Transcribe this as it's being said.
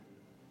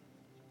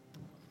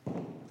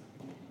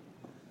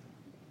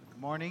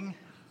Morning,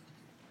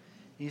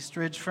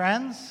 Eastridge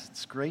friends.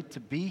 It's great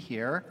to be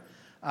here.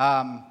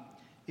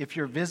 If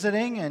you're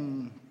visiting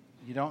and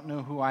you don't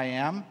know who I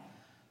am,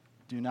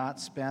 do not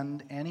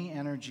spend any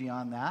energy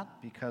on that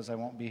because I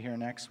won't be here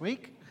next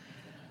week.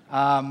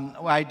 My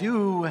wife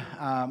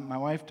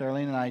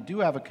Darlene and I do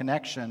have a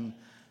connection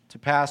to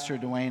Pastor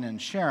Dwayne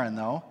and Sharon,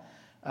 though.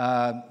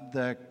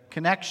 The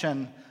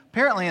connection,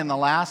 apparently in the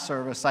last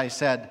service I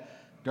said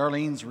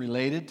Darlene's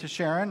related to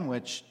Sharon,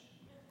 which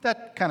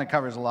that kind of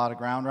covers a lot of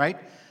ground, right?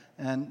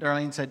 And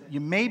Darlene said, you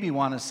maybe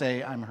want to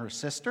say I'm her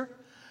sister.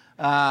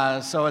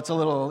 So it's a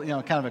little,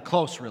 kind of a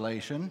close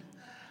relation.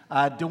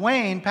 Pastor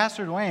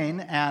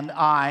Dwayne and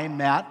I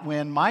met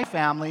when my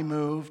family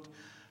moved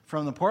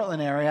from the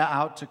Portland area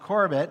out to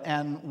Corbett,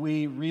 and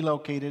we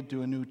relocated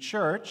to a new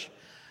church.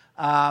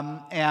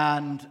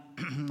 And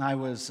I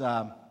was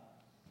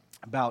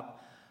about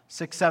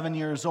 6-7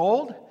 years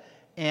old.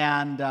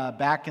 And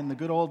back in the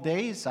good old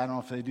days, I don't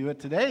know if they do it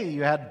today,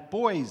 you had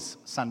boys'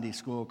 Sunday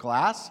school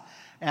class.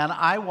 And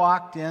I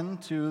walked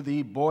into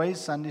the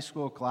boys' Sunday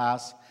school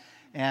class,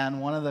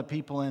 and one of the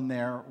people in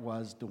there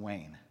was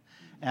Dwayne.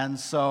 And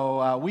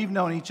so we've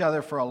known each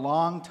other for a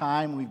long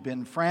time. We've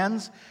been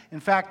friends. In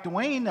fact,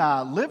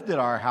 Dwayne lived at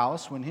our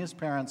house when his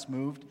parents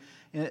moved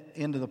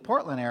into the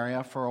Portland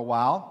area for a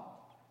while.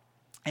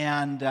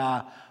 And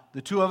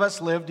the two of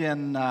us lived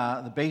in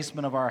the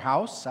basement of our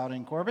house out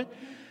in Corbett.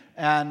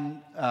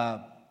 And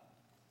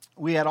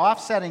we had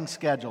offsetting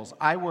schedules.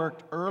 I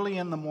worked early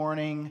in the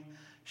morning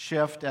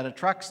shift at a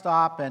truck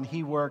stop, and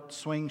he worked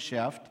swing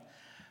shift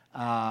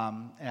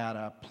at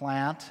a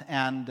plant.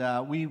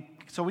 And we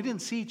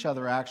didn't see each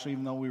other, actually,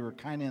 even though we were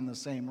kind of in the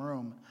same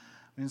room.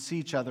 We didn't see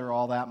each other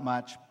all that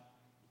much.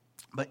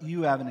 But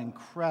you have an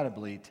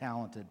incredibly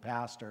talented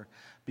pastor,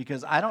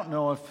 because I don't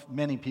know if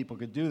many people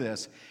could do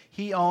this.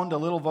 He owned a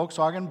little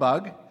Volkswagen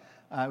Bug.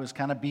 It was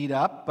kind of beat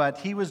up, but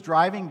he was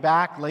driving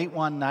back late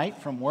one night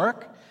from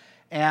work,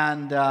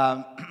 and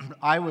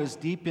I was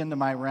deep into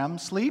my REM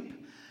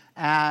sleep,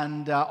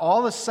 and all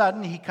of a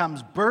sudden he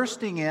comes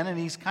bursting in, and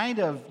he's kind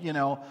of,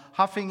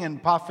 huffing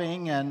and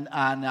puffing and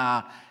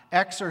on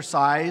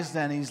exercise,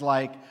 and he's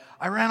like,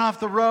 I ran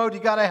off the road, you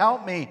got to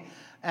help me.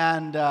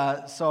 And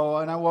so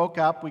I woke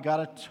up, we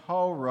got a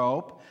tow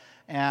rope,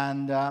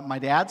 and my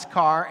dad's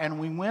car, and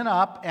we went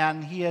up,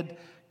 and he had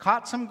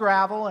caught some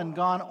gravel and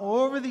gone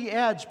over the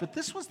edge. But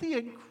this was the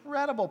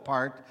incredible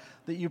part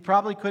that you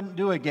probably couldn't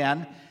do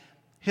again.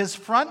 His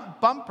front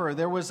bumper,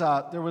 there was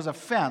a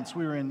fence.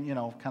 We were in,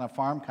 kind of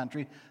farm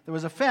country. There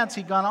was a fence.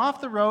 He'd gone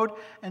off the road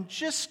and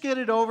just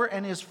skidded over,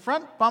 and his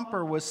front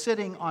bumper was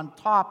sitting on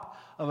top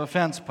of a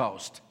fence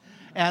post.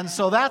 And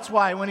so that's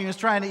why when he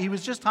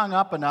was just hung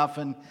up enough,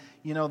 and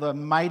the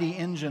mighty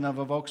engine of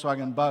a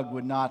Volkswagen Bug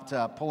would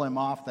not pull him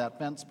off that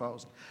fence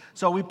post.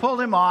 So we pulled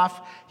him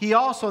off. He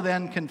also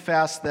then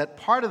confessed that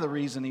part of the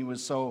reason he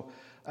was so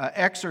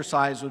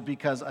exercised was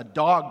because a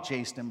dog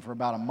chased him for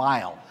about a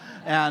mile.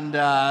 And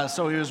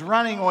so he was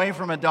running away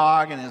from a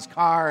dog in his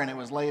car, and it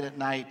was late at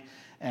night.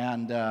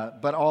 And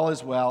but all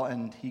is well,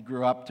 and he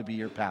grew up to be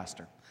your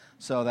pastor.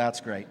 So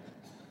that's great.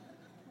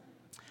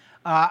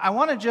 I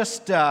want to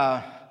just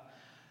talk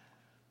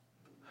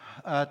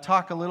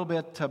a little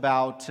bit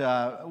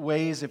about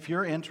ways, if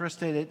you're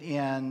interested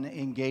in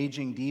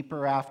engaging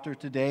deeper after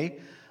today.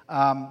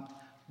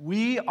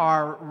 We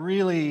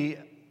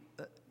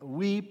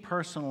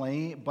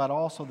personally, but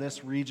also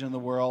this region of the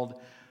world,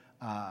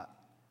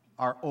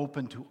 are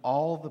open to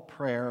all the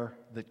prayer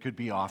that could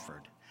be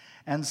offered.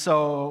 And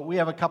so we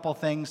have a couple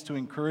things to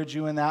encourage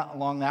you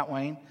along that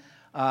way.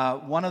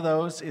 One of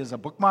those is a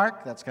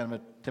bookmark. That's kind of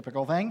a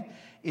typical thing.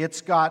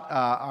 It's got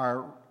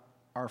our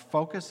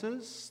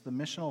focuses, the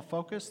missional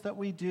focus that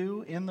we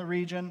do in the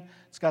region.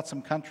 It's got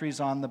some countries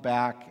on the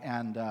back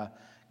and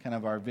kind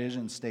of our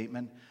vision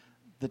statement.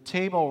 The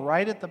table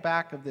right at the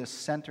back of this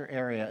center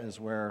area is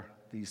where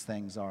these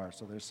things are.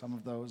 So there's some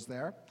of those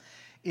there.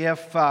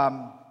 If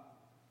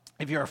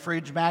you're a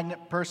fridge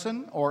magnet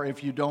person, or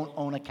if you don't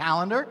own a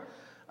calendar,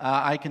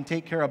 I can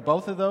take care of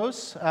both of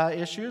those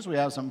issues. We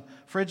have some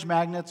fridge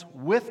magnets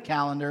with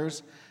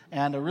calendars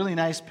and a really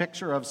nice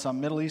picture of some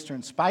Middle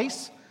Eastern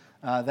spice.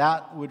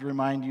 That would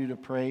remind you to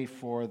pray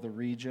for the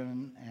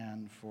region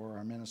and for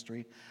our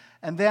ministry.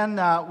 And then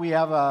we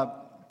have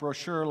a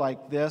brochure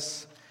like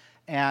this,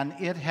 and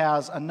it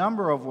has a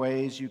number of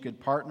ways you could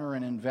partner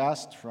and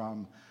invest,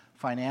 from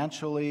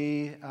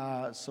financially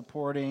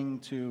supporting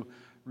to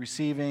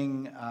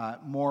receiving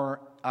more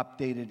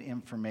updated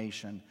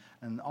information.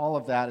 And all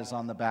of that is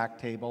on the back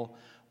table.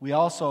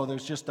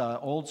 There's just an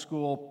old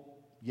school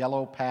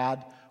yellow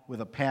pad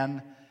with a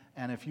pen.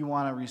 And if you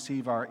want to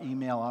receive our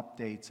email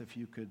updates, if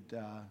you could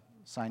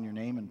sign your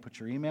name and put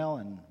your email,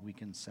 and we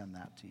can send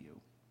that to you.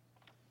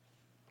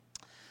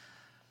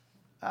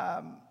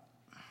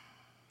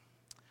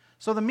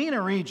 So the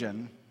MENA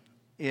region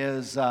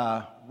is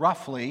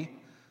roughly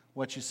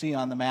what you see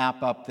on the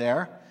map up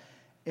there.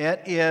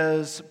 It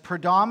is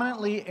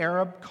predominantly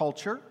Arab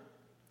culture,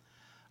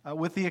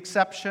 with the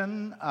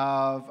exception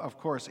of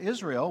course,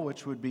 Israel,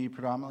 which would be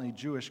predominantly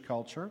Jewish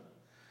culture.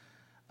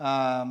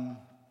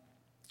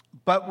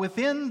 but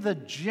within the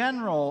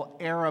general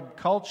Arab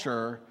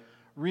culture,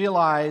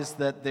 realize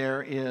that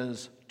there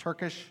is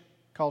Turkish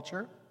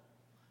culture,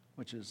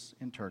 which is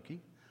in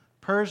Turkey,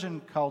 Persian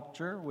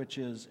culture, which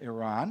is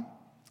Iran.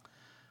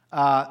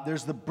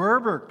 There's the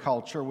Berber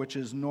culture, which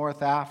is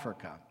North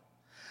Africa.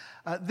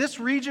 This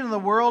region of the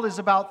world is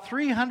about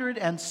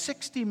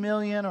 360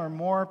 million or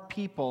more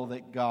people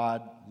that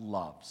God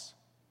loves.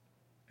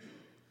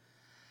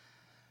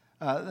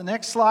 The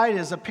next slide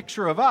is a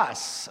picture of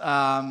us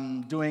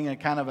doing a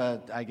kind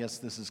of I guess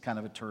this is kind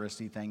of a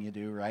touristy thing you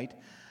do, right?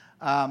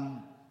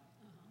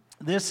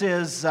 This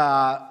is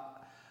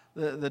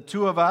the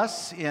two of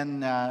us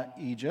in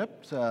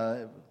Egypt.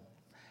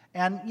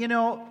 And,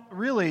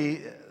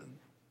 really,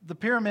 the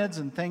pyramids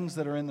and things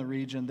that are in the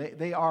region,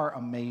 they are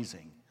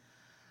amazing.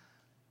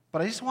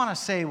 But I just want to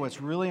say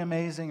what's really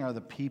amazing are the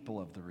people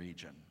of the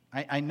region.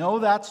 I know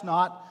that's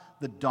not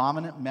the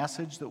dominant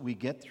message that we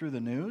get through the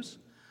news,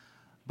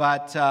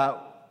 but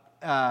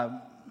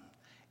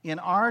in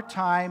our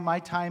time, my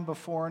time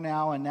before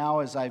now, and now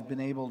as we've been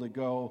able to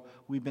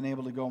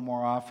go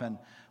more often,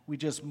 we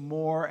just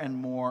more and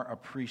more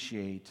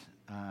appreciate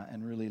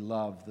and really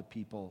love the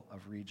people of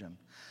region.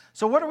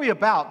 So what are we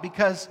about?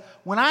 Because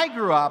when I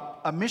grew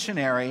up, a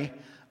missionary,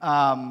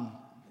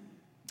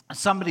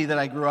 somebody that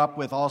I grew up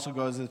with also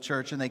goes to the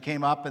church, and they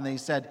came up and they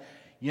said,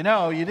 you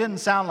didn't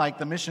sound like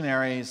the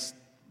missionaries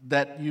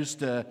that used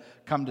to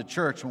come to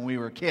church when we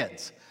were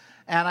kids.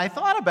 And I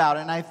thought about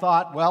it, and I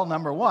thought, well,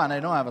 number one, I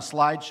don't have a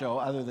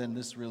slideshow other than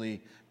this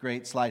really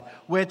great slide,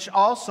 which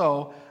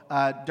also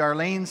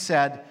Darlene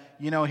said,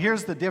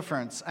 here's the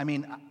difference. I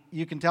mean,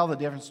 you can tell the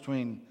difference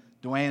between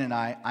Dwayne and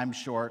I. I'm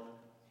short.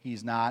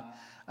 He's not.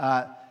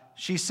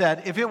 She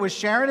said, if it was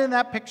Sharon in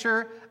that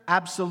picture,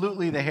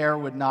 absolutely the hair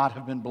would not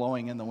have been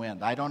blowing in the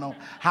wind. I don't know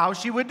how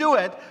she would do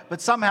it,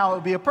 but somehow it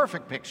would be a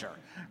perfect picture,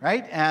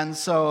 right? And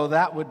so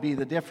that would be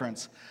the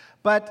difference.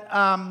 But,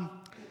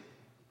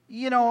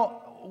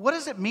 what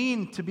does it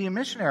mean to be a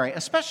missionary,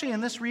 especially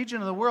in this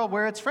region of the world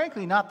where it's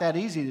frankly not that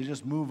easy to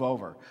just move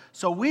over?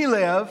 So we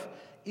live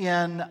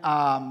in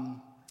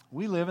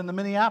the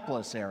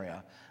Minneapolis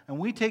area, and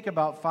we take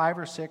about 5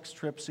 or 6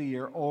 trips a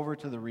year over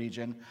to the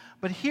region.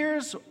 But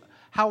here's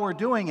how we're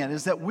doing it: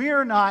 is that we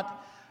are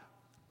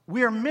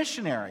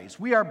missionaries.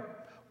 We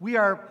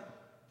are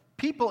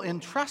people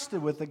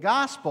entrusted with the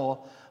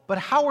gospel. But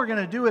how we're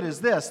going to do it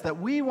is this: that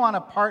we want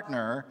to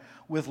partner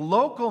with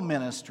local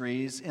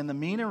ministries in the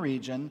MENA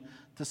region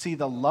to see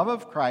the love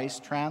of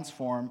Christ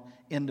transform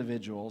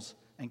individuals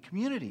and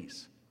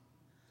communities.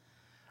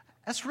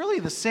 That's really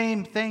the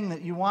same thing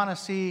that you want to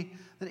see,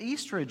 that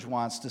Eastridge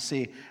wants to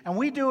see. And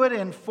we do it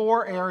in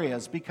 4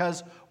 areas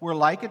because we're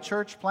like a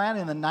church plant.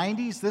 In the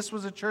 90s, this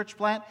was a church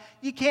plant.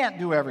 You can't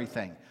do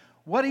everything.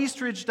 What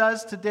Eastridge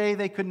does today,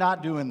 they could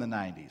not do in the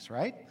 90s,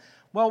 right?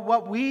 Well,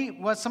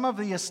 what some of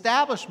the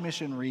established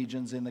mission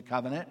regions in the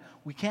covenant,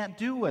 we can't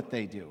do what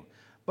they do.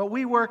 But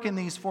we work in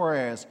these 4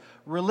 areas: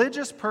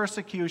 religious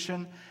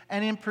persecution,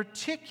 and in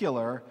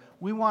particular,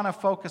 we want to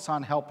focus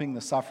on helping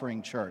the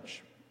suffering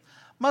church.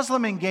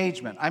 Muslim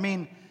engagement. I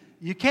mean,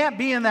 you can't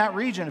be in that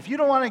region. If you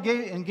don't want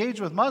to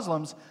engage with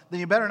Muslims, then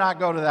you better not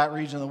go to that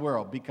region of the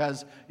world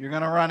because you're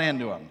going to run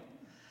into them.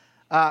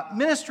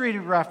 Ministry to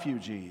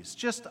refugees.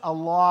 Just a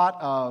lot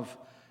of,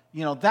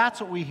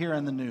 that's what we hear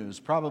in the news.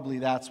 Probably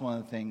that's one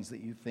of the things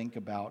that you think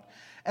about.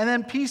 And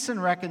then peace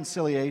and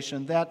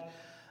reconciliation. That,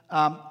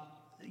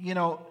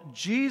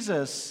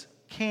 Jesus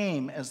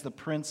came as the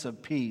Prince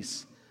of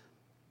Peace.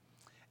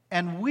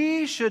 And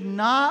we should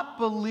not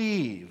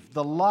believe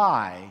the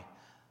lie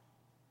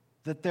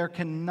that there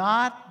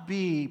cannot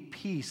be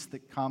peace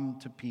that come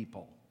to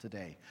people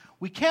today.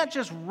 We can't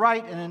just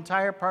write an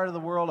entire part of the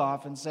world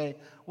off and say,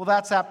 well,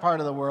 that's that part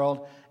of the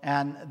world,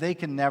 and they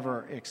can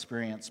never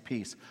experience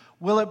peace.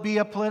 Will it be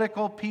a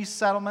political peace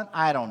settlement?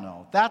 I don't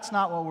know. That's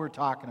not what we're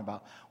talking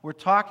about. We're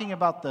talking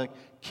about the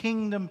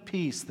kingdom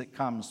peace that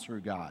comes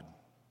through God.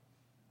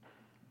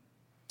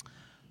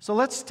 So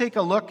let's take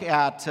a look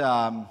at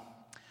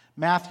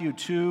Matthew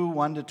 2,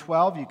 1 to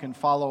 12. You can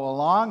follow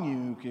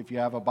along. If you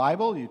have a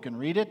Bible, you can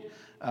read it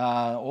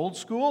old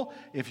school.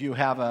 If you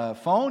have a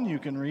phone, you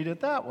can read it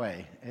that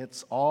way.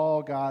 It's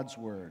all God's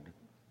Word.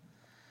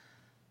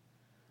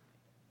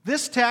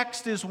 This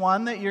text is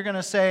one that you're going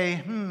to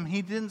say,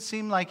 he didn't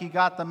seem like he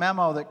got the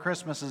memo that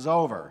Christmas is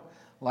over.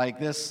 Like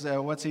this,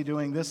 what's he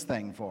doing this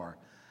thing for?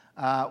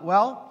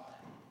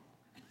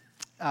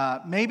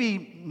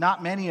 Maybe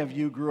not many of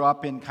you grew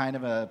up in kind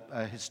of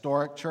a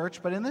historic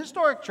church, but in the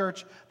historic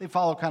church, they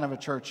follow kind of a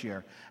church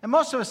year. And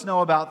most of us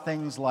know about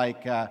things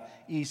like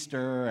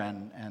Easter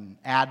and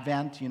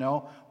Advent,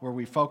 where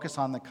we focus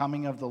on the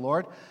coming of the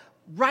Lord.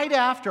 Right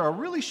after, a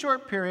really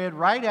short period,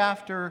 right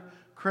after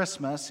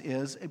Christmas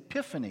is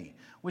Epiphany,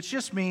 which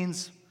just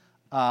means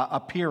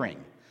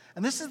appearing.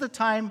 And this is the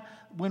time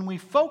when we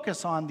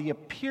focus on the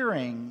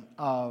appearing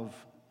of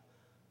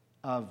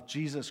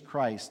Jesus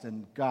Christ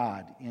and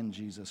God in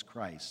Jesus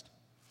Christ.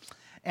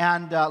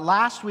 And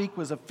last week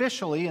was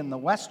officially, in the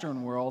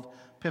Western world,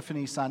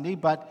 Epiphany Sunday,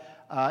 but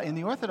in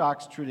the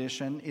Orthodox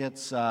tradition,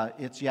 it's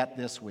yet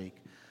this week.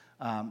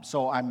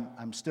 So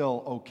I'm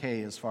still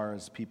okay as far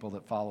as people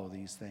that follow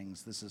these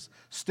things. This is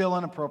still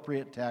an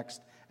appropriate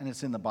text, and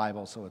it's in the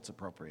Bible, so it's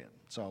appropriate.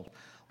 So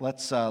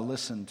let's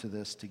listen to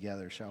this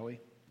together, shall we?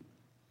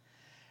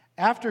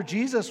 After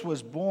Jesus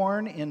was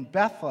born in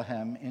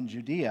Bethlehem in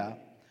Judea,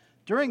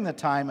 during the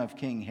time of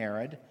King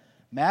Herod,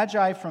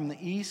 Magi from the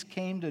east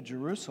came to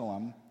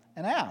Jerusalem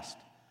and asked,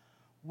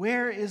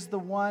 "Where is the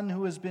one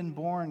who has been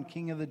born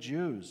King of the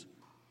Jews?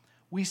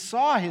 We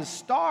saw his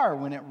star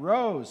when it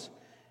rose,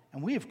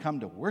 and we have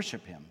come to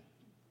worship him."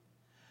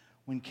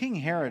 When King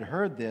Herod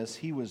heard this,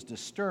 he was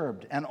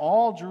disturbed, and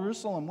all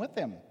Jerusalem with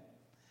him.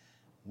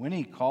 When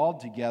he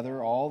called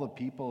together all the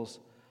people's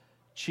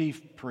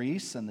chief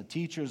priests and the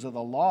teachers of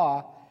the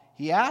law,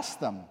 he asked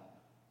them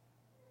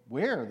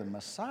where the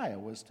Messiah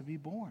was to be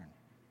born.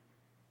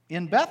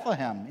 "In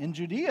Bethlehem, in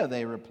Judea,"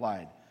 they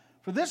replied,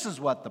 "for this is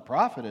what the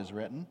prophet has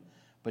written.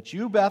 But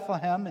you,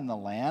 Bethlehem, in the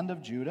land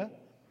of Judah,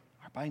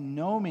 are by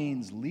no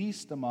means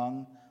least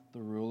among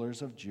the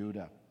rulers of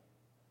Judah.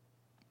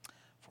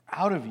 For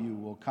out of you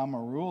will come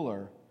a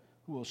ruler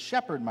who will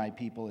shepherd my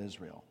people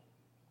Israel."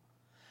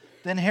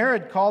 Then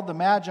Herod called the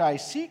Magi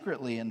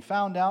secretly and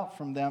found out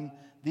from them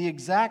the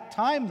exact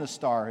time the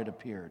star had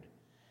appeared.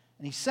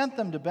 And he sent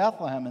them to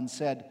Bethlehem and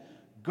said,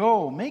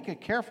 "Go, make a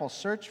careful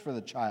search for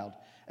the child.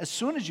 As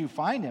soon as you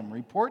find him,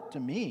 report to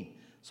me,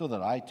 so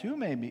that I too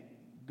may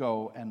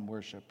go and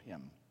worship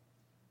him."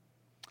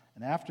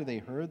 And after they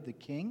heard the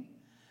king,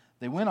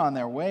 they went on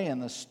their way,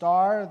 and the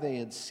star they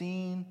had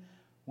seen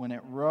when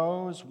it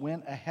rose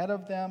went ahead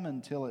of them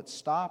until it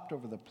stopped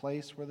over the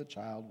place where the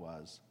child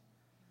was.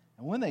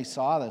 And when they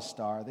saw the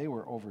star, they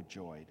were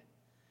overjoyed.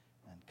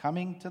 And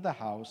coming to the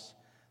house,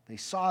 they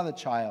saw the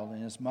child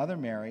and his mother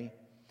Mary,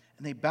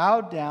 and they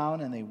bowed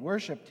down and they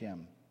worshiped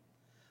him.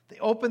 They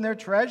opened their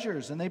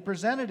treasures and they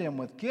presented him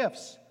with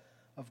gifts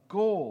of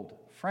gold,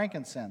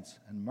 frankincense,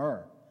 and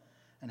myrrh.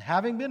 And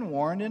having been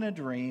warned in a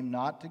dream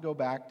not to go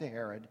back to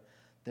Herod,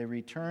 they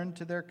returned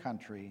to their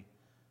country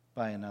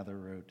by another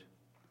route.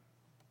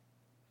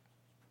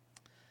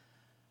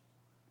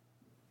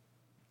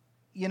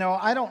 You know,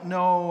 I don't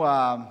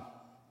know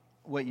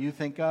what you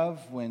think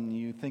of when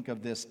you think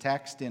of this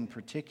text in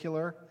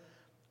particular.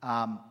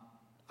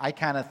 I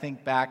kind of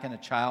think back in a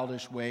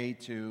childish way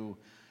to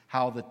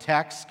how the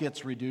text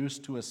gets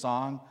reduced to a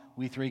song,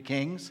 "We Three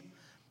Kings."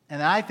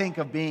 And I think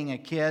of being a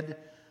kid,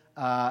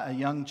 a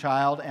young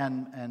child,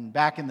 and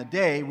back in the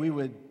day, we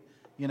would,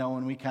 you know,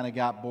 when we kind of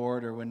got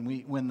bored or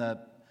when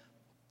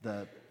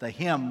the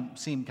hymn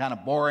seemed kind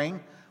of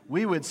boring,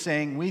 we would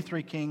sing, "We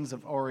Three Kings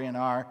of Orient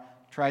are,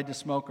 tried to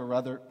smoke a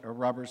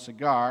rubber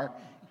cigar.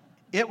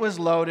 It was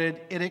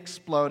loaded, it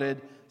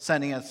exploded,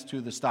 sending us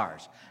to the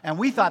stars." And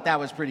we thought that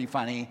was pretty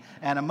funny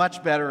and a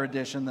much better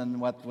addition than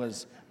what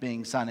was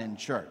being sung in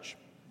church.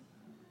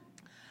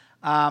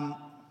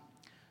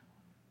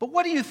 But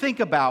what do you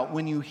think about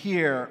when you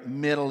hear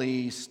Middle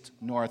East,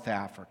 North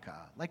Africa?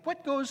 Like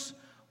what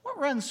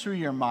runs through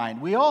your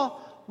mind? We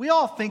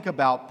all think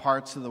about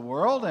parts of the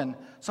world, and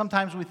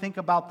sometimes we think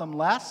about them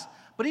less.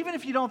 But even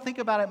if you don't think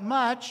about it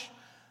much,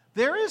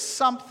 there is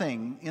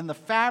something in the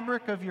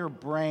fabric of your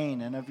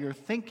brain and of your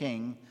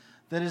thinking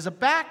that is a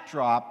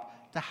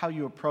backdrop to how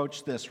you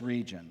approach this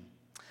region.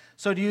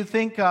 So do you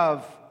think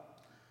of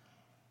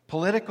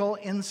political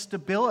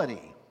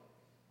instability?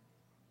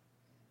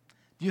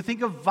 Do you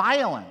think of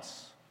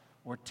violence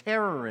or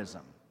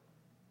terrorism?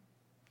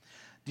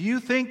 Do you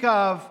think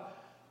of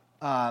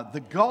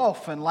the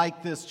Gulf and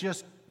like this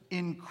just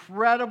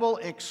incredible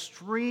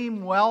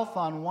extreme wealth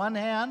on one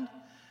hand,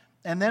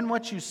 and then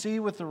what you see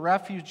with the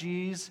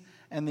refugees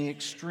and the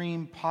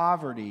extreme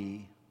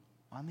poverty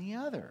on the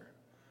other?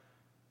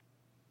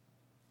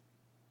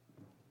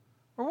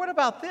 Or what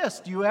about this?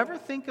 Do you ever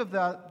think of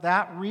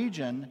that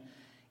region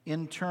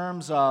in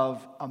terms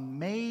of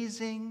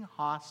amazing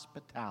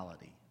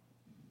hospitality?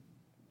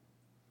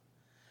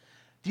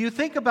 Do you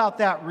think about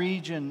that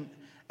region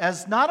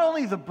as not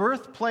only the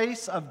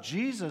birthplace of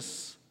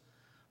Jesus,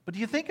 but do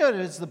you think of it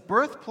as the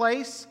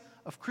birthplace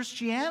of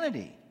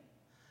Christianity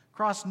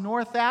across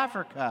North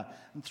Africa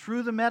and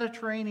through the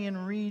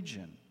Mediterranean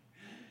region?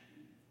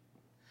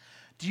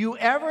 Do you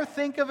ever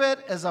think of it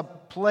as a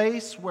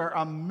place where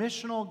a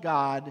missional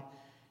God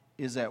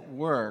is at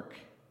work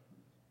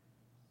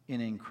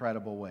in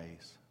incredible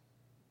ways?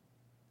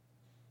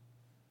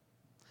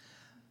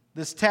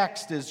 This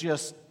text is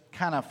just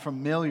kind of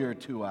familiar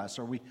to us,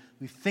 or we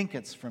think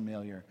it's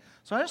familiar.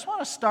 So I just want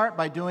to start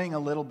by doing a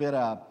little bit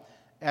of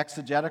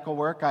exegetical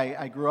work.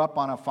 I grew up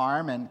on a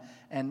farm,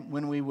 and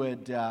when we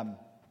would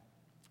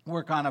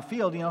work on a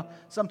field, you know,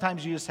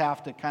 sometimes you just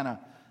have to kind of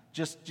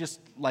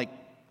just like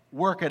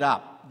work it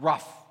up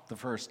rough the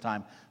first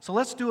time. So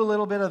let's do a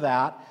little bit of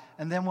that,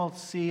 and then we'll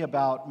see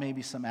about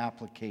maybe some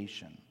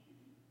application.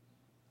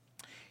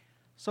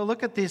 So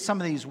look at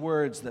some of these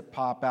words that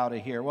pop out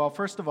of here. Well,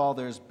 first of all,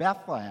 there's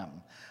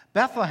Bethlehem.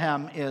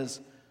 Bethlehem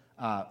is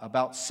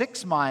about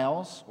 6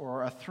 miles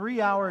or a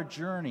 3-hour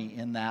journey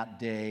in that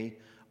day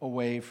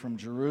away from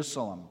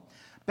Jerusalem.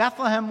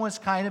 Bethlehem was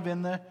kind of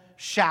in the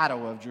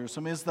shadow of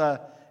Jerusalem. It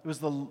was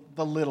the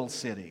little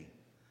city.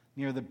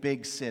 near the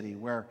big city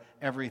where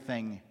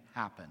everything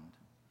happened.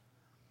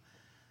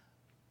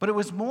 But it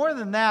was more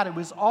than that. It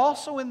was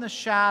also in the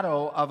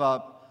shadow of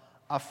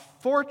a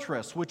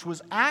fortress, which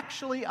was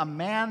actually a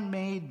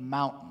man-made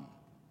mountain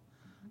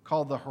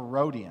called the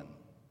Herodian.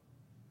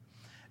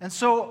 And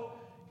so,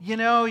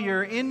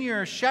 you're in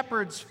your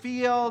shepherd's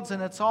fields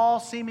and it's all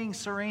seeming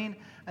serene,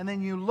 and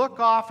then you look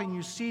off and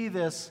you see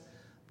this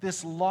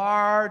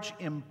large,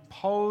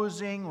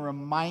 imposing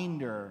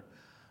reminder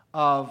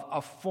of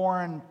a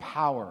foreign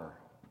power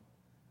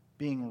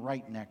being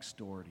right next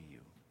door to you.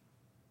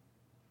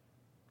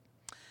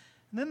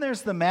 And then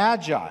there's the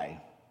Magi.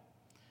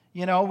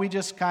 We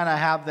just kind of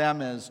have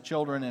them as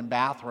children in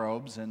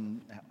bathrobes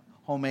and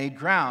homemade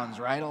crowns,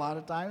 right, a lot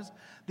of times.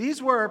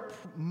 These were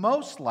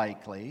most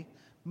likely,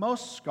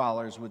 most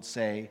scholars would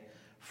say,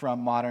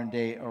 from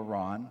modern-day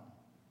Iran,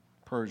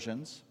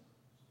 Persians.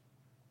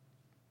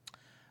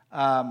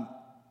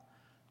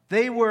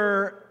 They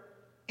were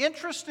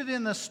interested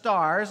in the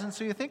stars, and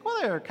so you think,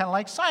 well, they're kind of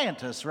like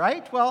scientists,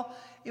 right? Well,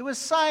 it was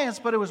science,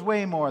 but it was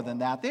way more than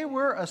that. They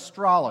were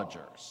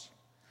astrologers.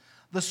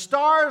 The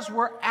stars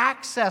were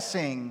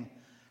accessing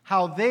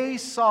how they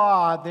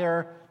saw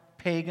their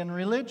pagan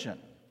religion.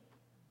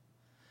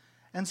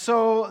 And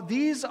so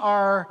these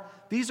are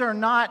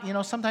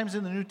not, sometimes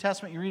in the New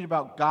Testament you read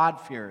about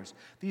God-fearers.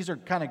 These are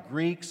kind of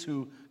Greeks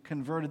who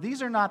converted.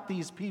 These are not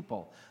these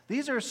people.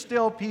 These are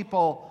still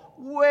people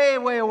way,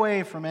 way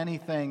away from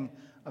anything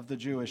of the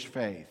Jewish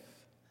faith,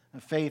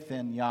 a faith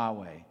in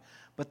Yahweh.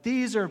 But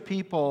these are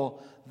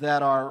people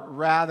that are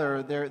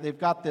rather, they've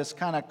got this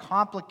kind of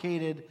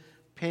complicated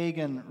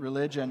pagan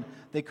religion.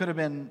 They could have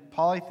been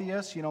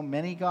polytheists,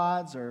 many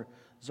gods, or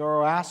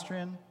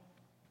Zoroastrian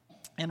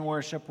in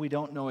worship. We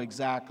don't know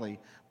exactly,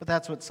 but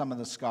that's what some of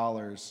the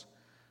scholars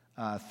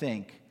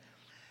think.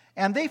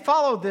 And they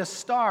followed this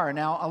star.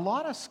 Now, a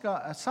lot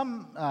of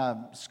some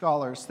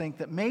scholars think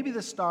that maybe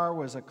the star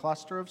was a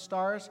cluster of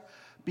stars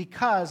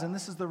because, and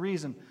this is the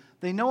reason,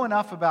 they know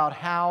enough about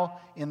how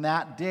in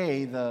that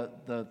day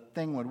the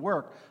thing would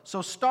work.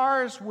 So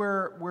stars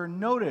were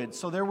noted.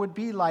 So there would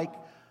be like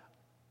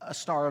a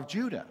star of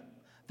Judah.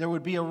 There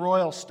would be a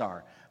royal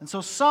star. And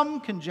so some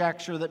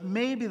conjecture that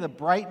maybe the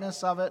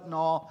brightness of it and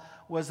all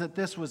was that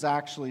this was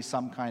actually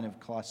some kind of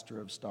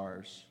cluster of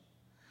stars.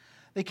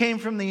 They came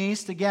from the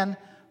east. Again,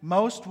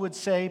 most would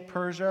say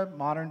Persia,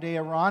 modern-day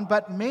Iran,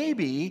 but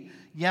maybe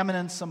Yemen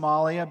and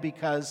Somalia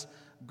because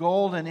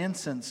gold and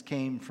incense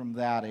came from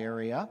that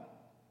area.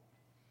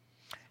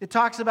 It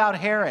talks about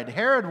Herod.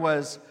 Herod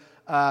was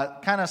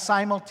kind of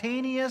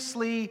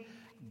simultaneously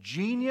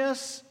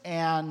genius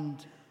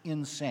and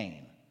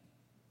insane.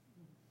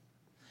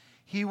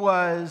 He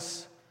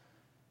was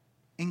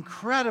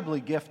incredibly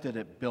gifted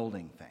at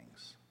building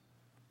things.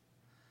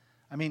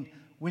 I mean,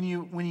 when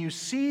you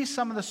see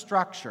some of the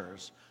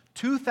structures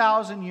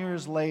 2,000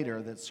 years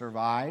later that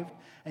survived,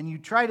 and you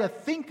try to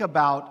think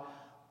about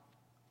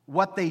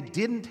what they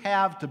didn't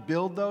have to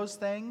build those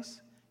things,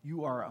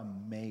 you are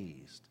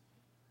amazed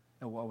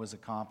at what was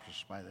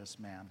accomplished by this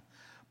man.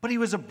 But he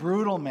was a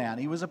brutal man.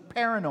 He was a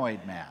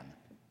paranoid man.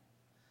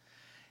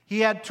 He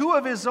had 2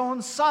 of his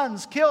own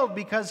sons killed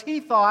because he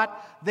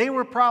thought they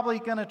were probably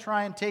going to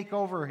try and take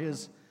over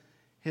his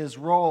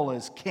role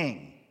as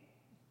king.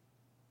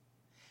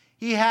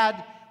 He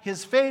had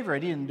his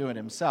favorite, he didn't do it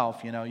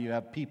himself, you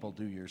have people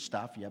do your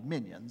stuff, you have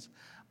minions,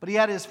 but he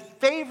had his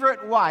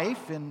favorite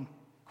wife, in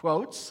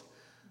quotes,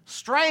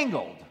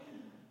 strangled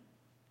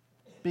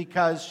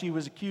because she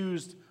was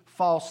accused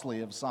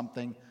falsely of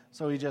something,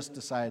 so he just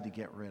decided to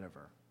get rid of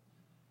her.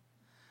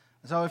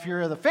 So if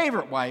you're the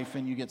favorite wife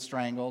and you get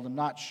strangled, I'm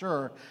not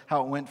sure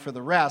how it went for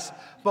the rest.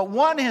 But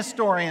one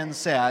historian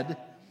said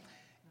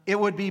it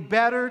would be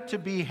better to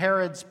be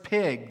Herod's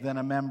pig than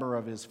a member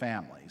of his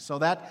family. So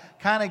that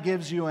kind of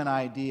gives you an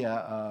idea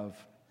of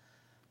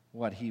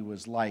what he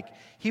was like.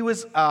 He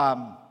was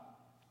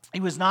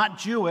not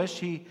Jewish.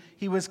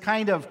 He was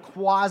kind of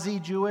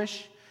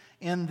quasi-Jewish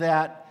in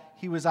that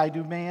he was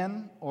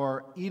Idumean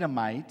or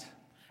Edomite,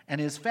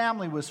 and his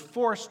family was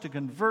forced to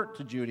convert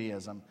to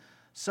Judaism.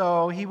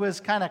 So he was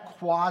kind of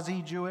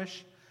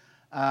quasi-Jewish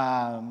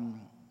and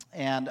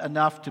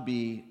enough to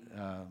be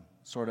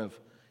sort of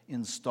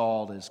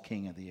installed as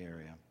king of the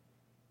area.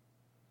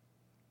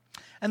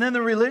 And then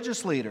the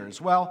religious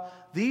leaders. Well,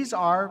 these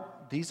are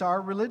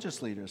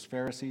religious leaders,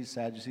 Pharisees,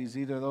 Sadducees,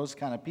 either of those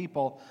kind of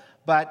people.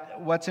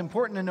 But what's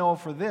important to know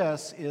for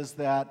this is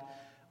that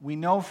we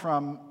know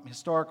from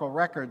historical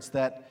records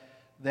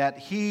that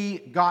he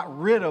got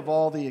rid of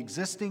all the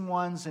existing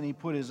ones and he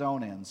put his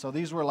own in. So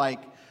these were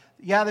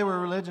they were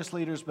religious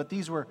leaders, but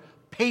these were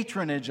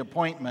patronage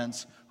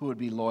appointments who would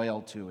be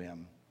loyal to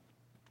him.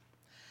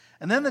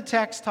 And then the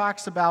text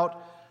talks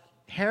about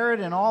Herod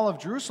and all of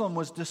Jerusalem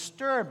was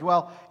disturbed.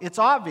 Well, it's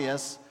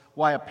obvious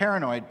why a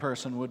paranoid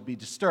person would be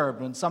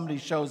disturbed when somebody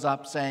shows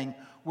up saying,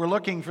 we're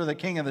looking for the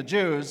king of the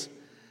Jews,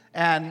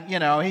 and,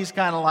 he's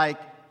kind of like,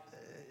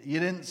 you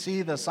didn't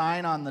see the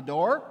sign on the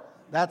door?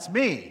 That's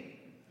me.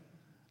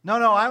 No,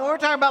 we're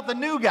talking about the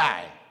new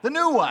guy, the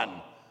new one.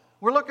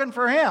 We're looking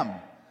for him.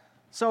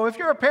 So if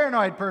you're a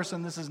paranoid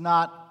person, this is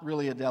not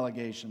really a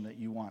delegation that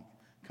you want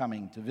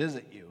coming to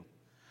visit you.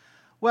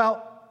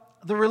 Well,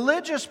 the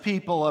religious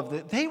people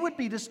they would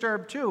be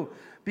disturbed too,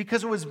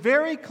 because it was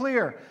very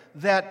clear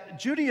that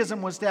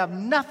Judaism was to have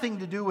nothing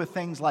to do with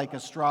things like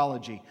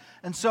astrology.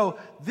 And so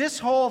this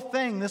whole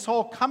thing, this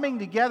whole coming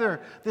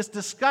together, this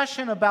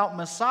discussion about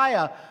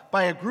Messiah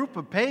by a group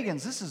of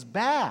pagans, this is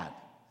bad.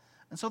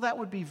 And so that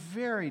would be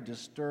very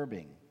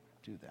disturbing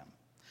to them.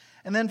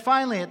 And then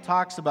finally it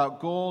talks about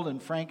gold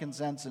and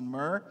frankincense and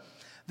myrrh.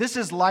 This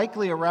is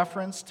likely a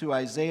reference to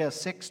Isaiah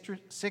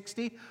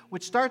 60,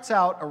 which starts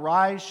out,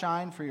 "Arise,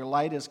 shine, for your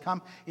light has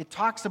come." It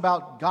talks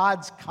about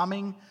God's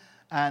coming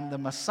and the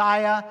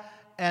Messiah,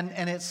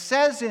 and it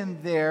says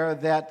in there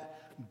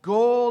that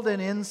gold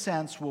and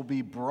incense will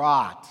be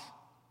brought.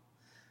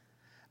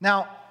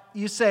 Now,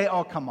 you say,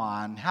 oh, come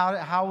on,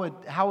 how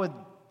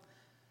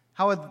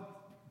would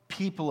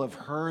people have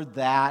heard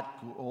that,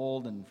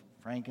 gold and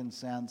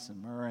frankincense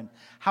and myrrh, and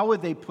how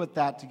would they put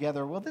that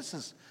together? Well, this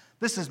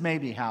is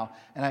maybe how,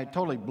 and I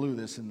totally blew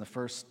this in the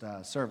first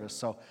service,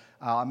 so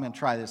I'm going to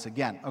try this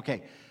again.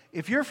 Okay,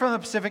 if you're from the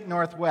Pacific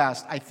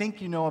Northwest, I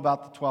think you know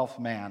about the 12th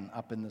man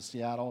up in the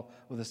Seattle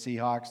with the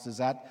Seahawks. Does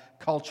that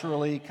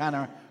culturally kind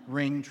of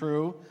ring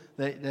true?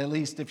 That, at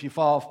least if you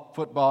follow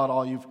football at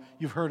all,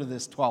 you've heard of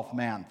this 12th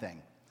man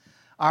thing.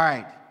 All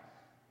right,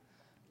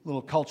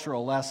 little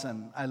cultural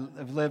lesson.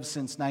 I've lived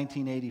since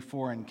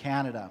 1984 in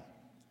Canada.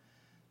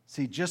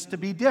 See, just to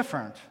be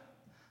different,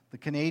 the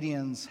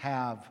Canadians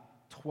have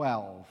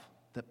 12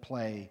 that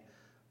play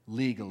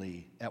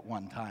legally at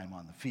one time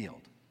on the field.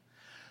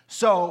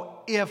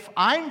 So if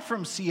I'm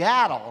from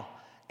Seattle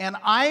and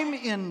I'm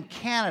in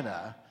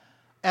Canada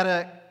at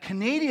a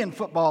Canadian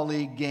Football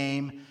League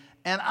game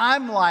and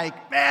I'm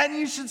like, man,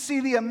 you should see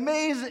the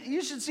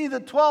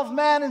 12th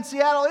man in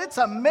Seattle. It's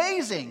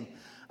amazing.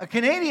 A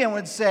Canadian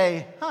would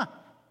say,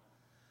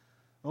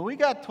 well, we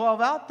got 12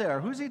 out there.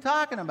 Who's he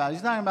talking about?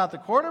 He's talking about the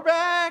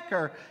quarterback,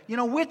 or,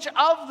 which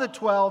of the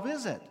 12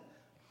 is it?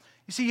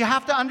 You see, you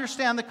have to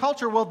understand the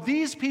culture. Well,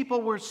 these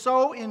people were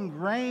so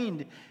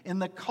ingrained in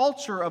the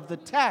culture of the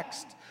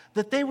text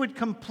that they would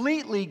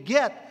completely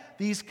get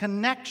these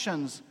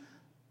connections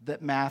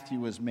that Matthew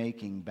was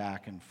making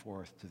back and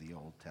forth to the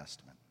Old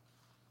Testament.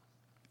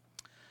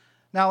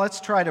 Now,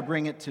 let's try to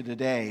bring it to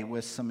today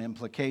with some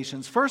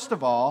implications. First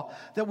of all,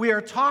 that we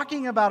are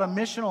talking about a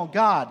missional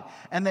God,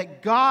 and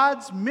that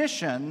God's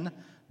mission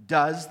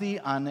does the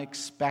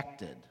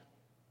unexpected.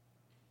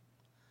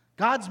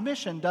 God's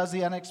mission does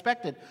the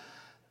unexpected.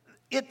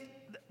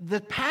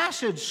 The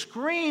passage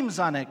screams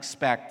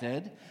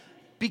unexpected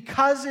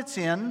because it's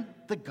in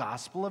the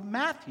Gospel of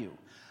Matthew.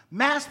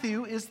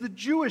 Matthew is the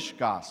Jewish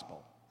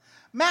gospel.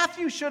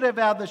 Matthew should have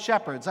had the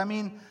shepherds. I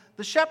mean,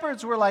 the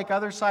shepherds were like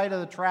other side of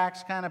the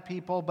tracks kind of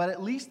people, but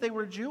at least they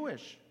were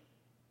Jewish.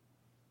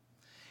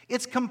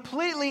 It's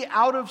completely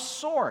out of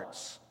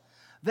sorts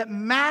that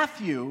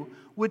Matthew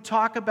would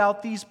talk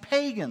about these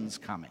pagans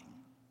coming.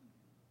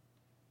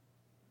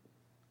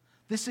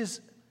 This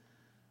is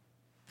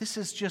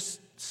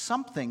just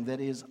something that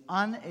is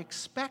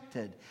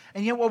unexpected.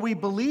 And yet what we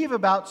believe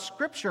about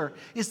Scripture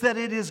is that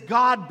it is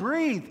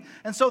God-breathed.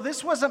 And so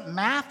this wasn't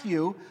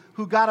Matthew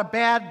who got a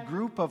bad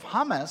group of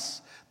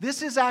hummus.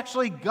 This is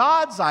actually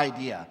God's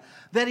idea,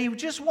 that he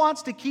just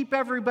wants to keep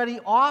everybody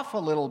off a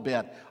little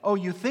bit. Oh,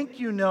 you think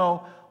you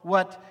know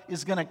what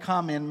is going to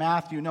come in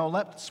Matthew? No,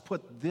 let's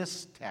put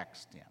this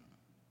text in.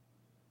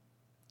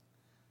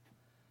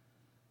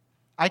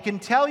 I can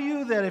tell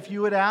you that if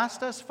you had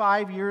asked us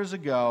 5 years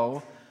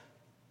ago,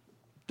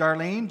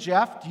 Darlene,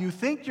 Jeff, do you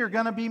think you're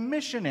going to be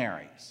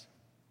missionaries?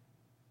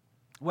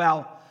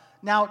 Well,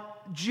 now,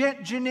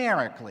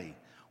 generically,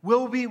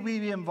 will we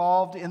be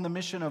involved in the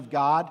mission of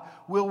God?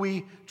 Will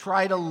we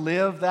try to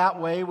live that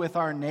way with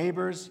our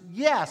neighbors?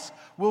 Yes.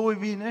 Will we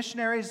be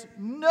missionaries?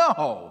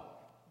 No.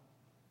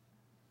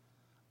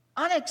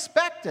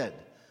 Unexpected.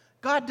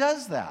 God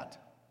does that.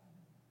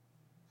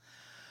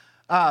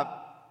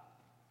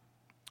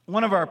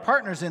 One of our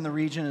partners in the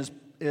region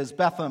is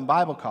Bethlehem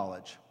Bible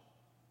College.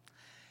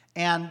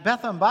 And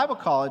Bethlehem Bible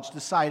College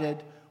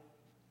decided,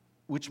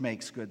 which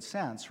makes good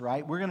sense,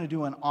 right? We're going to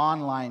do an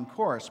online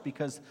course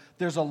because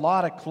there's a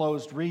lot of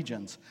closed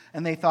regions.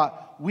 And they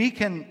thought, we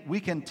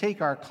can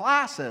take our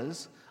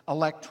classes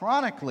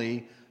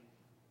electronically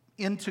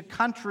into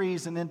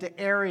countries and into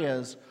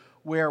areas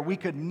where we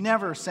could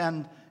never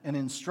send an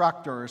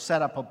instructor or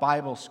set up a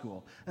Bible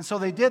school. And so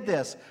they did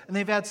this, and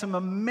they've had some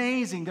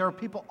amazing, there are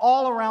people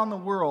all around the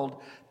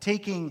world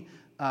taking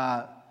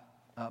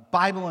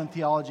Bible and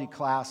theology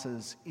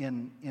classes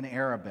in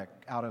Arabic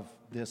out of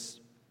this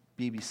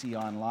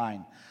BBC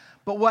Online.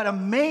 But what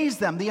amazed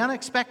them, the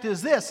unexpected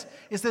is this,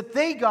 is that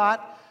they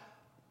got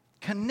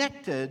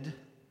connected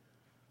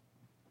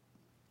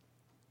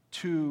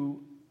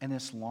to an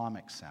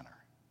Islamic center.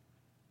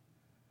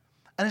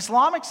 An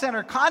Islamic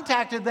center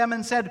contacted them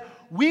and said,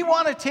 we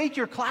want to take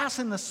your class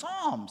in the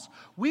Psalms.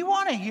 We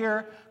want to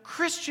hear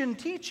Christian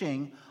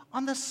teaching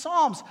on the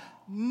Psalms.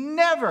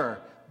 Never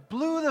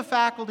blew the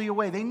faculty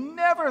away. They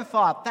never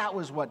thought that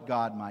was what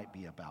God might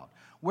be about.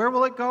 Where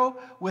will it go?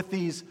 With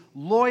these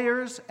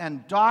lawyers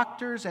and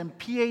doctors and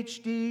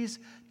PhDs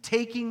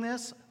taking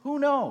this? Who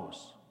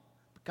knows?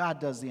 But God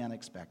does the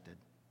unexpected.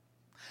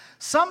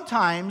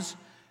 Sometimes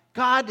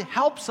God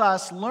helps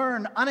us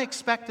learn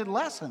unexpected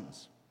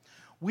lessons.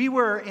 We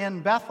were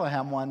in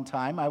Bethlehem one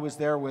time. I was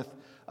there with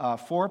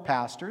 4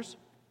 pastors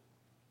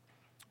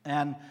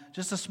and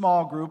just a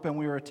small group, and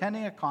we were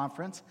attending a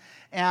conference.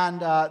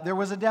 And there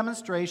was a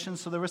demonstration,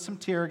 so there was some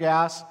tear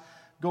gas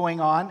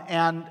going on,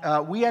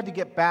 and we had to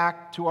get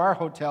back to our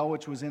hotel,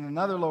 which was in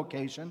another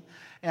location.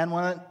 And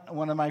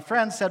one of my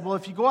friends said, well,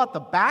 if you go out the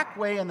back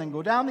way and then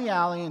go down the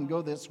alley and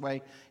go this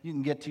way, you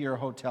can get to your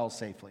hotel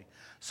safely.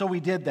 So we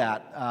did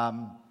that.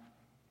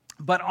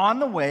 But on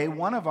the way,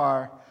 one of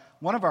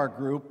our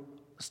group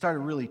started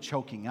really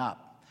choking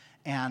up.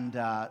 And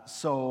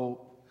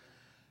so,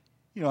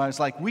 I was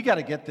like, we got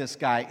to get this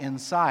guy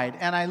inside.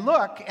 And I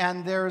look,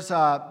 and there's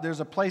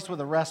a place with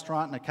a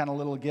restaurant and a kind of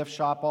little gift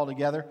shop all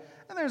together.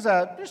 And there's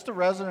just a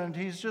resident.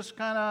 He's just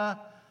kind of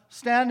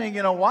standing,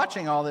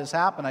 watching all this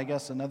happen. I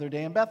guess another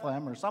day in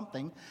Bethlehem or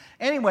something.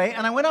 Anyway,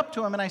 and I went up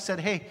to him and I said,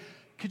 hey,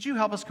 could you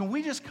help us? Can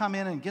we just come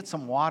in and get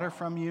some water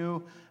from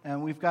you?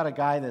 And we've got a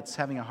guy that's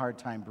having a hard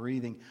time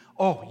breathing.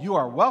 Oh, you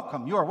are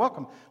welcome. You are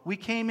welcome. We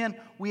came in.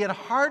 We had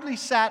hardly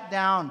sat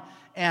down,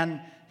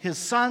 and his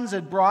sons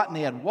had brought, and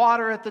they had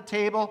water at the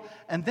table.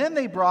 And then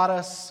they brought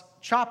us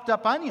chopped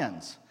up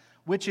onions,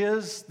 which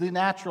is the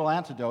natural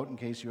antidote in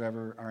case you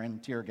ever are in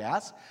tear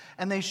gas.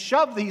 And they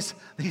shoved these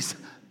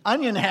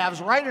onion halves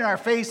right in our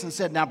face and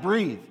said, now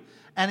breathe.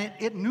 And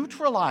it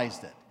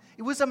neutralized it.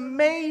 It was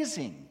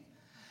amazing.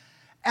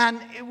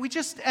 And we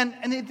just,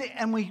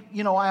 and we,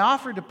 I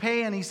offered to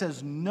pay, and he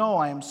says, no,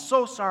 I am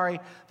so sorry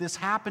this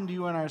happened to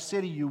you in our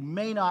city. You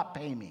may not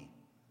pay me.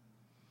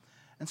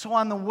 And so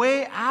on the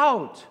way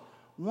out,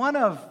 one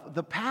of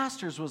the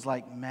pastors was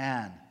like,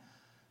 man,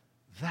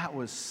 that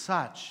was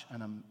such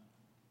an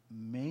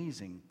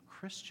amazing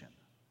Christian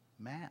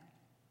man.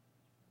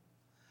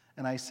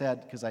 And I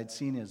said, because I'd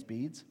seen his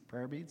beads,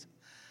 prayer beads,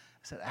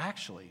 I said,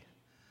 actually,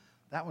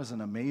 that was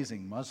an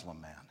amazing Muslim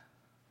man.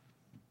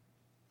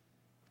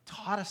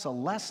 Taught us a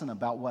lesson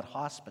about what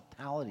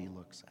hospitality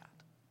looks at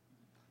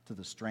to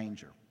the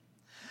stranger.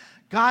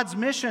 God's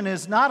mission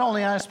is not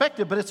only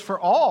unexpected, but it's for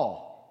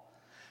all.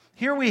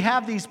 Here we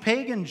have these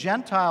pagan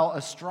Gentile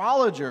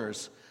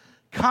astrologers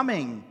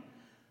coming,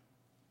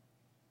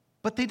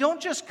 but they don't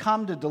just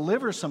come to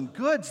deliver some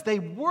goods, they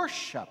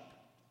worship.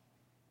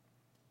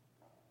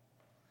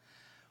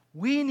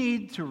 We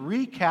need to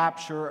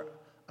recapture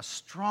a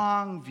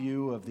strong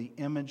view of the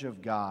image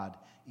of God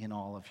in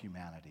all of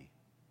humanity.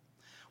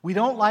 We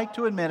don't like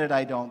to admit it,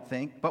 I don't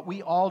think, but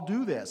we all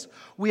do this.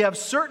 We have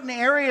certain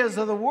areas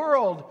of the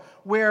world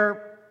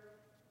where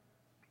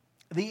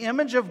the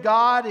image of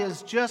God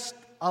is just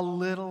a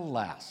little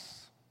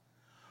less.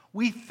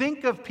 We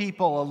think of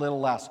people a little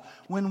less.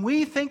 When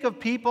we think of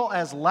people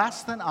as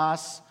less than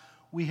us,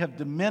 we have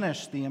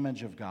diminished the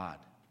image of God.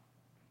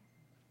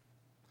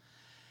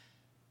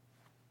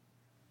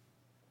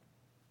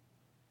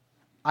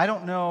 I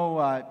don't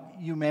know,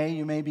 you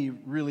may be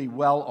really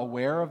well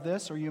aware of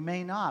this, or you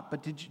may not,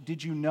 but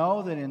did you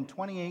know that in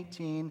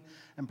 2018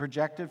 and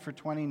projected for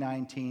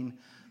 2019,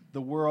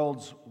 the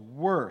world's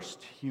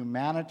worst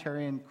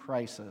humanitarian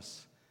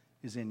crisis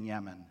is in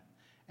Yemen,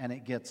 and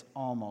it gets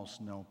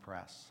almost no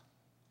press?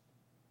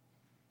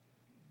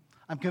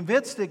 I'm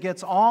convinced it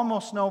gets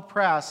almost no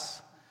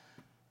press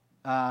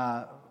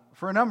for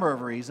a number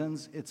of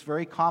reasons. It's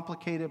very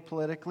complicated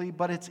politically,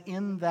 but it's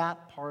in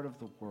that part of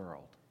the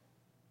world.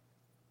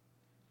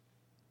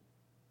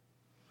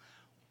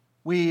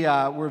 We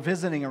were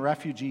visiting a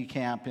refugee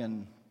camp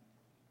in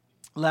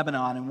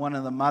Lebanon, and one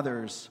of the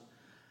mothers,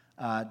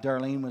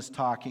 Darlene, was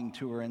talking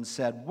to her and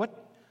said, What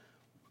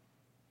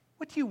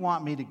do you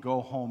want me to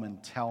go home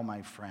and tell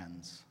my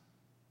friends?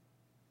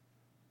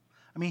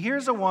 I mean,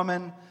 here's a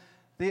woman,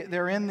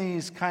 they're in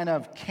these kind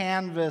of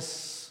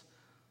canvas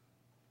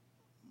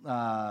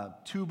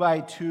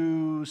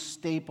 2x2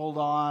 stapled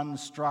on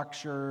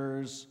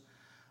structures.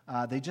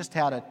 They just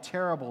had a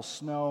terrible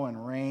snow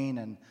and rain,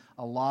 and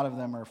a lot of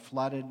them are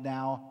flooded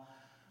now.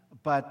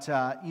 But,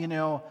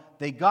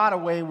 they got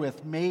away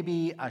with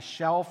maybe a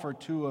shelf or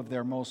two of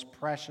their most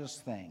precious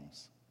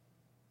things.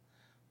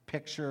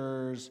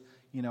 Pictures,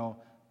 a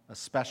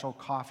special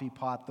coffee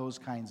pot, those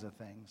kinds of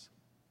things.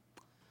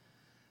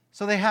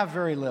 So they have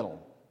very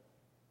little.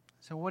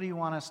 So what do you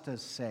want us to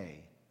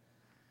say?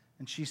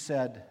 And she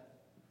said,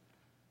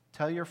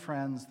 tell your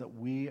friends that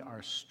we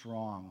are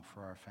strong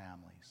for our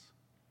families.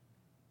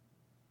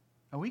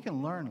 And we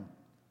can learn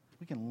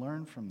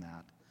from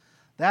that.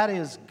 That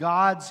is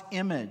God's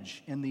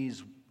image in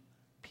these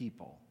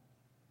people.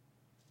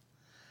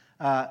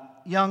 A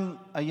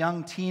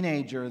young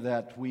teenager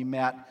that we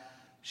met,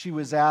 she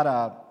was at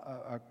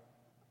a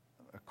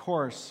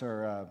course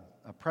or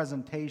a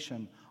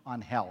presentation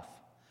on health.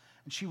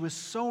 And she was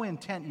so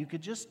intent, you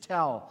could just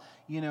tell,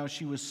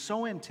 she was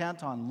so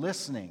intent on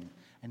listening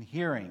and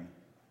hearing.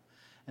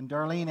 And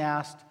Darlene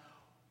asked,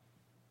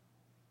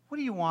 what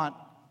do you want?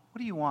 What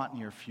do you want in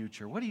your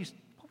future? What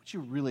would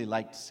you really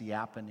like to see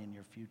happen in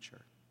your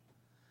future?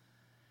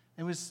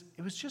 It was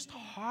just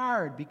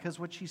hard because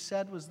what she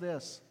said was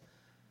this: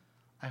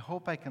 I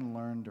hope I can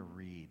learn to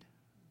read.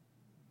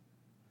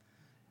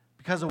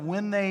 Because of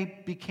when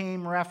they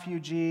became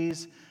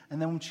refugees,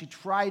 and then when she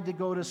tried to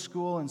go to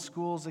school, and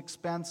school's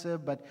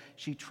expensive, but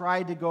she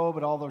tried to go,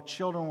 but all the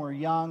children were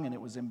young, and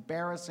it was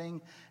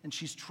embarrassing, and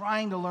she's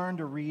trying to learn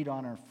to read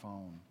on her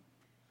phone.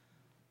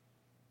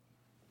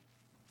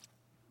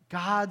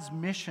 God's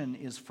mission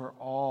is for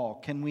all.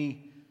 Can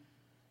we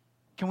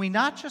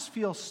not just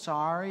feel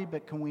sorry,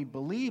 but can we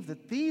believe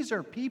that these two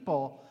are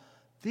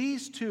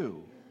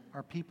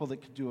people that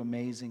could do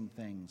amazing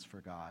things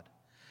for God?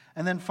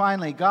 And then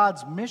finally,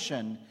 God's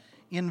mission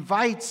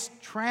invites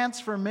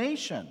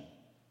transformation.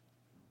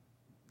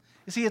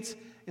 You see,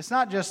 it's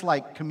not just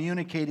like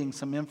communicating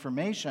some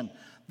information.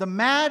 The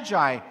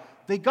Magi,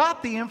 they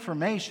got the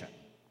information.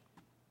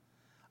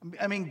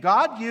 I mean,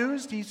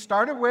 he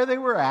started where they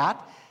were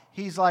at.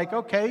 He's like,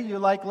 okay, you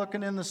like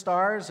looking in the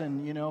stars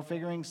and,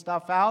 figuring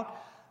stuff out?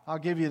 I'll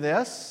give you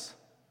this.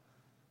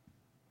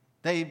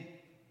 They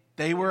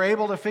were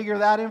able to figure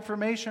that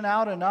information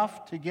out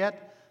enough to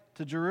get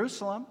to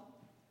Jerusalem.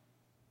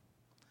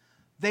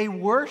 They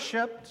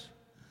worshiped.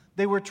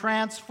 They were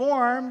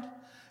transformed.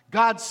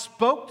 God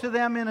spoke to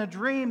them in a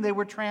dream. They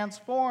were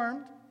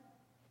transformed.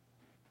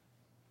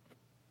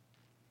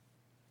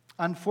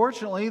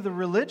 Unfortunately, the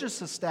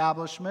religious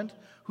establishment,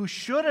 who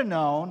should have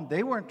known,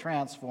 they weren't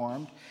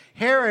transformed.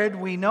 Herod,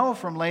 we know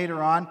from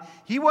later on,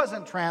 he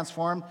wasn't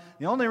transformed.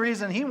 The only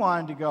reason he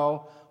wanted to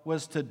go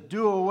was to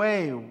do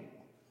away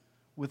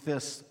with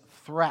this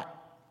threat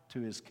to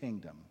his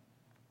kingdom.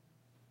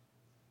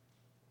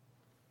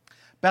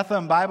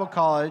 Bethlehem Bible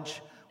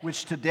College,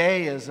 which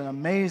today is an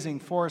amazing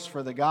force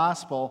for the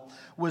gospel,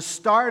 was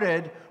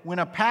started when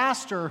a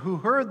pastor who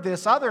heard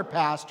this other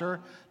pastor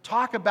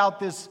talk about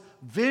this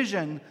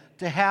vision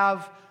to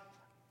have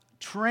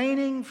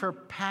training for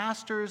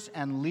pastors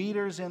and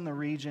leaders in the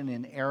region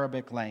in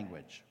Arabic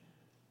language.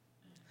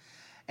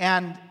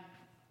 And,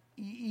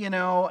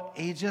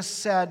 he just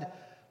said,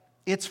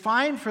 it's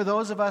fine for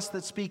those of us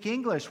that speak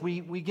English.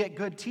 We get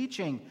good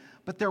teaching,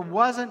 but there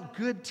wasn't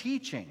good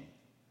teaching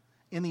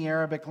in the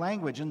Arabic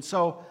language. And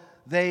so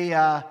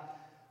it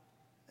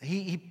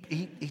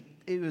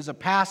was a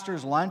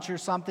pastor's lunch or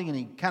something, and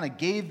he kind of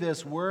gave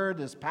this word,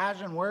 this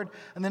passion word.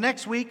 And the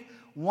next week,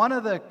 one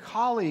of the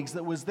colleagues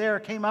that was there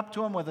came up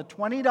to him with a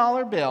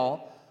 $20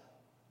 bill,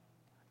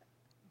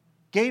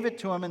 gave it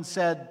to him, and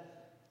said,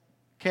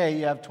 okay,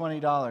 you have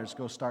 $20,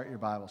 go start your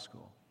Bible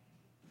school.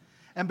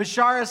 And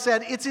Bashara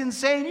said, it's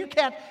insane. You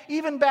can't,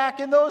 even back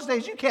in those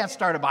days, you can't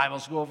start a Bible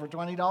school for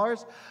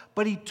 $20.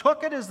 But he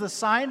took it as the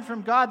sign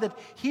from God that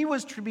he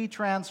was to be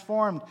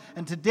transformed.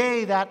 And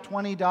today, that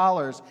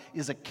 $20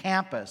 is a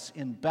campus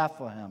in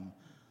Bethlehem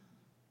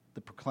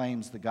that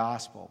proclaims the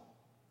gospel.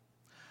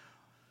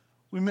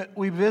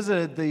 We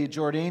visited the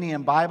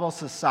Jordanian Bible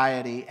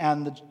Society,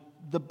 and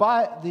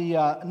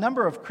the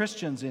number of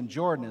Christians in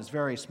Jordan is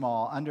very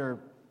small,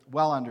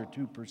 well under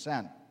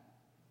 2%.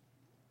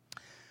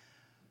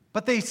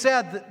 But they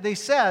said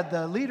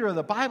the leader of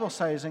the Bible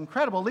Society is an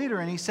incredible leader,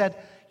 and he said,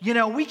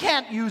 we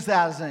can't use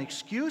that as an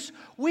excuse.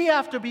 We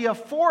have to be a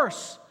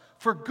force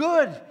for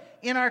good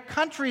in our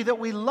country that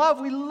we love.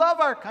 We love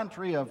our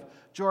country of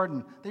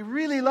Jordan. They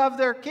really love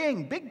their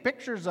king. Big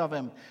pictures of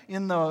him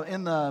in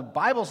the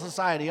Bible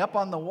Society up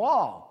on the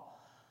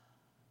wall.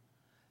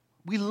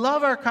 We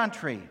love our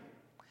country.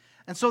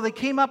 And so they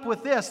came up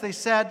with this. They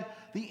said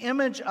the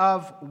image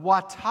of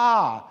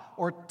wata,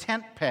 or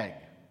tent peg.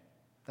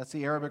 That's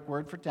the Arabic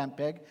word for tent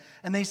peg.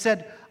 And they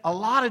said a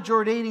lot of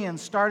Jordanians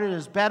started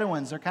as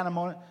Bedouins. They're kind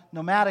of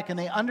nomadic, and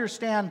they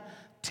understand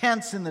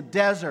tents in the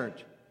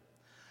desert.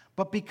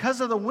 But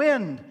because of the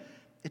wind,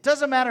 it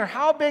doesn't matter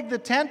how big the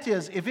tent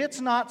is, if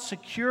it's not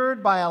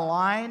secured by a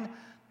line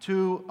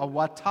to a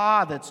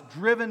wata that's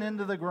driven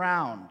into the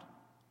ground,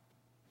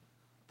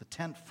 the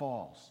tent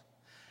falls.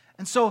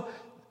 And so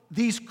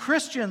these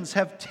Christians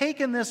have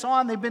taken this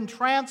on. They've been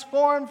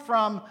transformed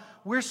from,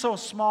 we're so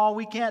small,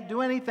 we can't do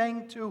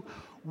anything, to,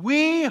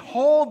 we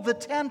hold the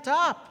tent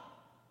up.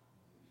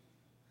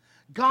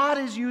 God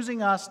is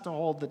using us to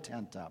hold the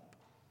tent up.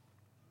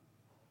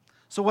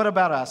 So what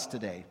about us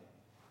today?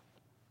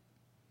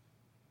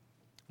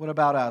 What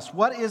about us?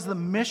 What is the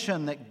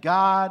mission that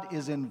God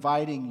is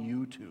inviting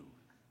you to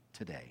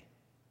today?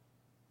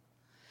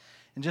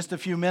 In just a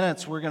few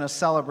minutes, we're going to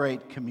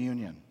celebrate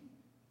communion,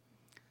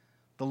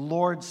 the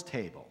Lord's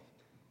table.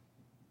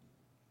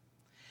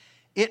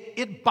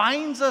 It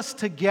binds us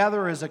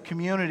together as a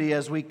community.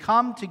 As we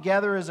come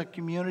together as a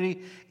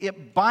community,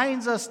 it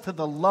binds us to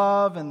the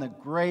love and the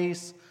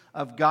grace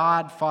of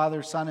God,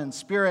 Father, Son, and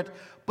Spirit.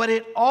 But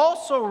it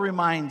also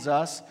reminds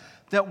us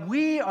that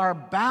we are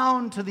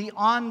bound to the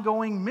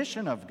ongoing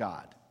mission of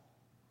God.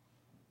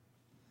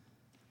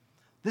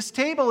 This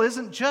table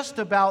isn't just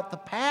about the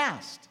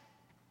past.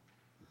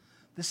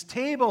 This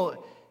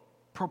table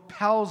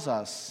propels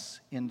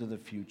us into the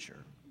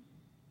future.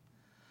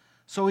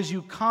 So as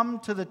you come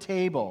to the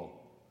table,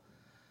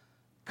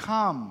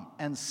 come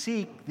and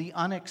seek the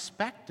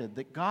unexpected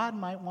that God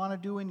might want to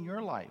do in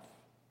your life.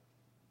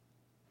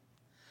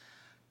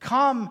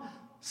 Come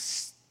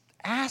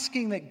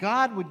asking that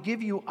God would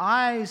give you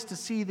eyes to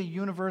see the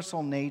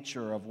universal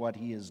nature of what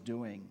He is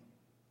doing.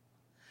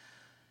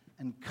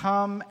 And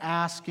come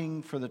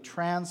asking for the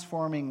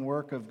transforming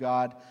work of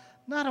God,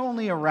 not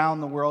only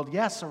around the world,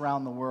 yes,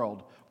 around the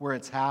world, where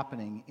it's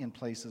happening in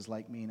places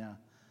like Mina,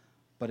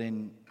 but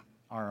in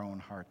our own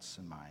hearts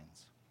and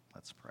minds.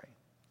 Let's pray.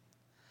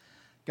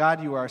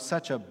 God, you are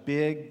such a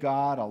big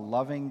God, a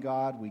loving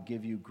God. We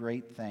give you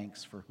great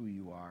thanks for who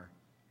you are.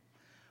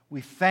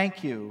 We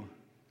thank you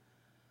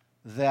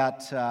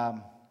that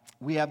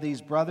we have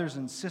these brothers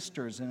and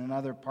sisters in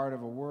another part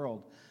of the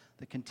world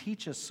that can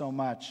teach us so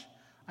much.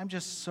 I'm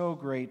just so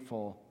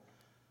grateful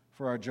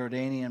for our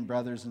Jordanian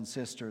brothers and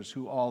sisters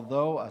who,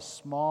 although a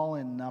small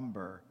in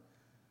number,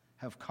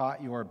 have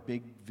caught your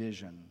big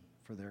vision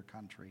for their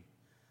country.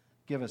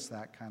 Give us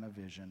that kind of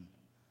vision,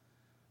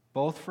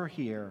 both for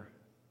here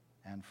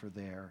and for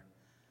there,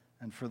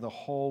 and for the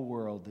whole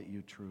world that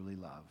you truly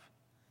love.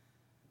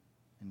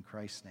 In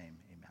Christ's name,